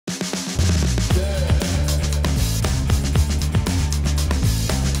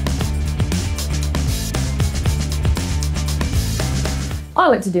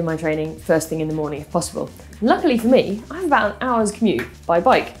like to do my training first thing in the morning if possible. And luckily for me, I have about an hour's commute by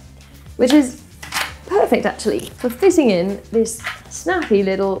bike, which is perfect actually for fitting in this snappy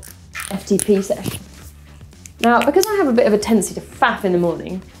little FTP session. Now, because I have a bit of a tendency to faff in the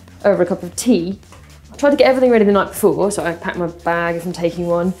morning over a cup of tea, I try to get everything ready the night before, so I pack my bag if I'm taking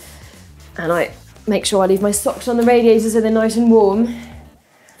one, and I make sure I leave my socks on the radiator so they're nice and warm.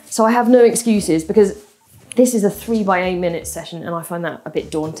 So I have no excuses because this is a 3 by 8 minute session and I find that a bit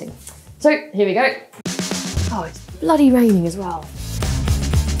daunting. So here we go. Oh, it's bloody raining as well.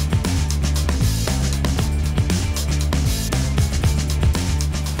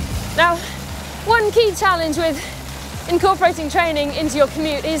 Now, one key challenge with incorporating training into your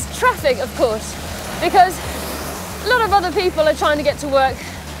commute is traffic, of course, because a lot of other people are trying to get to work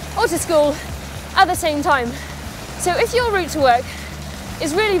or to school at the same time. So if your route to work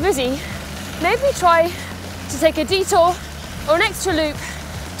is really busy, maybe try to take a detour or an extra loop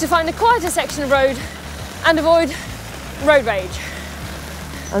to find a quieter section of road and avoid road rage.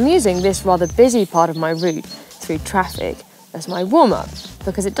 I'm using this rather busy part of my route through traffic as my warm-up,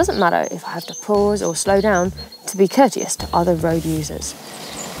 because it doesn't matter if I have to pause or slow down to be courteous to other road users.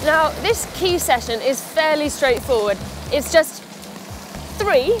 Now, this key session is fairly straightforward. It's just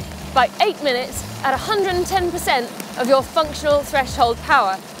 3 by 8 minutes at 110% of your functional threshold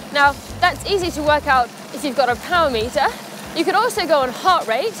power. Now, that's easy to work out if you've got a power meter. You could also go on heart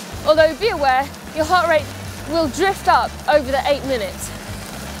rate, although be aware your heart rate will drift up over the 8 minutes.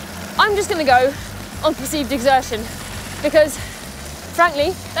 I'm just going to go on perceived exertion, because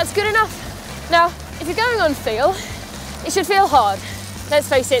frankly, that's good enough. Now, if you're going on feel, it should feel hard. Let's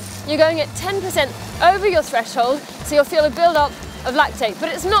face it, you're going at 10% over your threshold, so you'll feel a build-up of lactate, but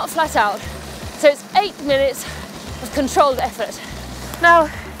it's not flat out. So it's 8 minutes of controlled effort. Now,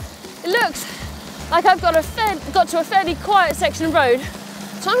 it looks like I've got to a fairly quiet section of road,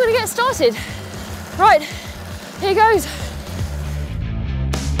 so I'm going to get started. Right, here goes.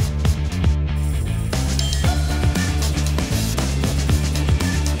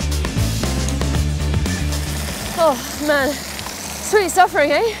 Oh man, sweet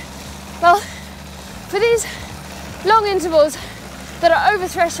suffering, eh? Well, for these long intervals that are over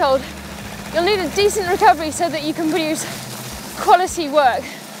threshold, you'll need a decent recovery so that you can produce quality work.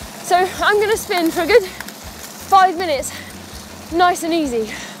 So I'm going to spin for a good 5 minutes, nice and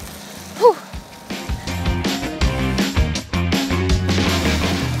easy. Whew.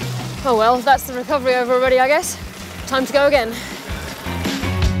 Oh well, that's the recovery over already, I guess. Time to go again.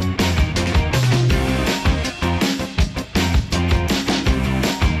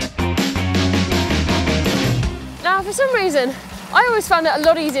 Now, for some reason, I always found it a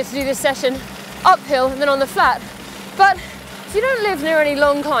lot easier to do this session uphill than on the flat. But if you don't live near any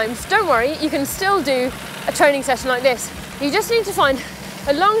long climbs, don't worry, you can still do a training session like this. You just need to find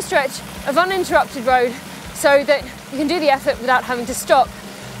a long stretch of uninterrupted road so that you can do the effort without having to stop.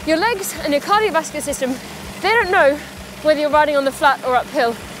 Your legs and your cardiovascular system, they don't know whether you're riding on the flat or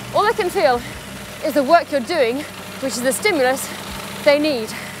uphill. All they can feel is the work you're doing, which is the stimulus they need.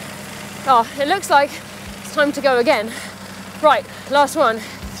 Oh, it looks like it's time to go again. Right, last one.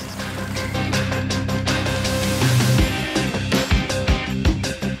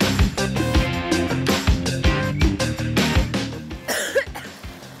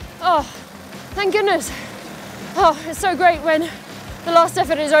 Oh, thank goodness. Oh, it's so great when the last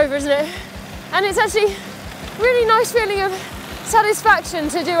effort is over, isn't it? And it's actually a really nice feeling of satisfaction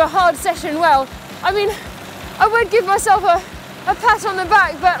to do a hard session well. I mean, I would give myself a pat on the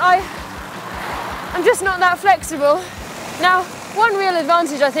back, but I'm just not that flexible. Now, one real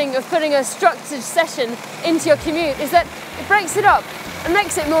advantage, I think, of putting a structured session into your commute is that it breaks it up and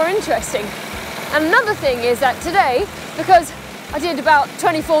makes it more interesting. And another thing is that today, because I did about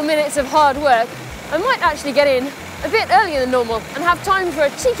 24 minutes of hard work, I might actually get in a bit earlier than normal and have time for a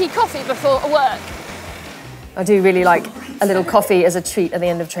cheeky coffee before work. I do really like a little coffee as a treat at the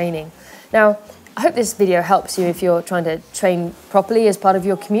end of training. Now, I hope this video helps you if you're trying to train properly as part of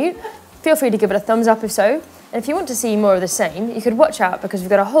your commute. Feel free to give it a thumbs up if so. And if you want to see more of the same, you could watch out because we've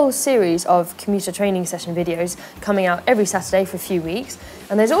got a whole series of commuter training session videos coming out every Saturday for a few weeks.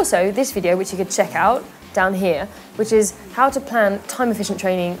 And there's also this video which you could check out down here, which is how to plan time-efficient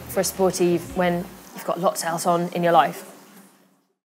training for a sportive when you've got lots else on in your life.